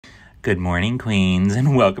Good morning, queens,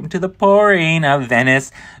 and welcome to the pouring of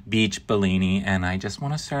Venice Beach Bellini. And I just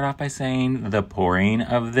want to start off by saying the pouring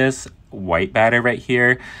of this white batter right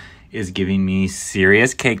here is giving me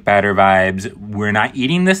serious cake batter vibes. We're not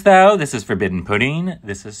eating this though. This is forbidden pudding.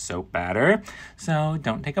 This is soap batter. So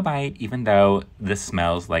don't take a bite, even though this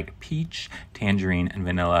smells like peach, tangerine, and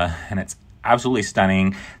vanilla. And it's absolutely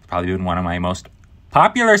stunning. It's probably been one of my most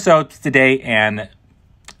popular soaps today, and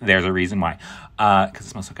there's a reason why, because it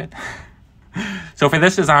smells so good. So for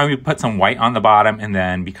this design, we put some white on the bottom, and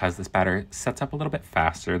then because this batter sets up a little bit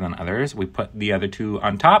faster than others, we put the other two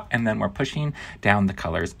on top, and then we're pushing down the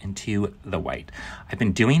colors into the white. I've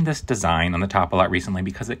been doing this design on the top a lot recently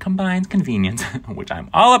because it combines convenience, which I'm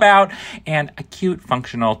all about, and a cute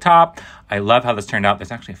functional top. I love how this turned out.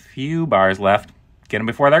 There's actually a few bars left. Get them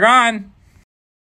before they're gone.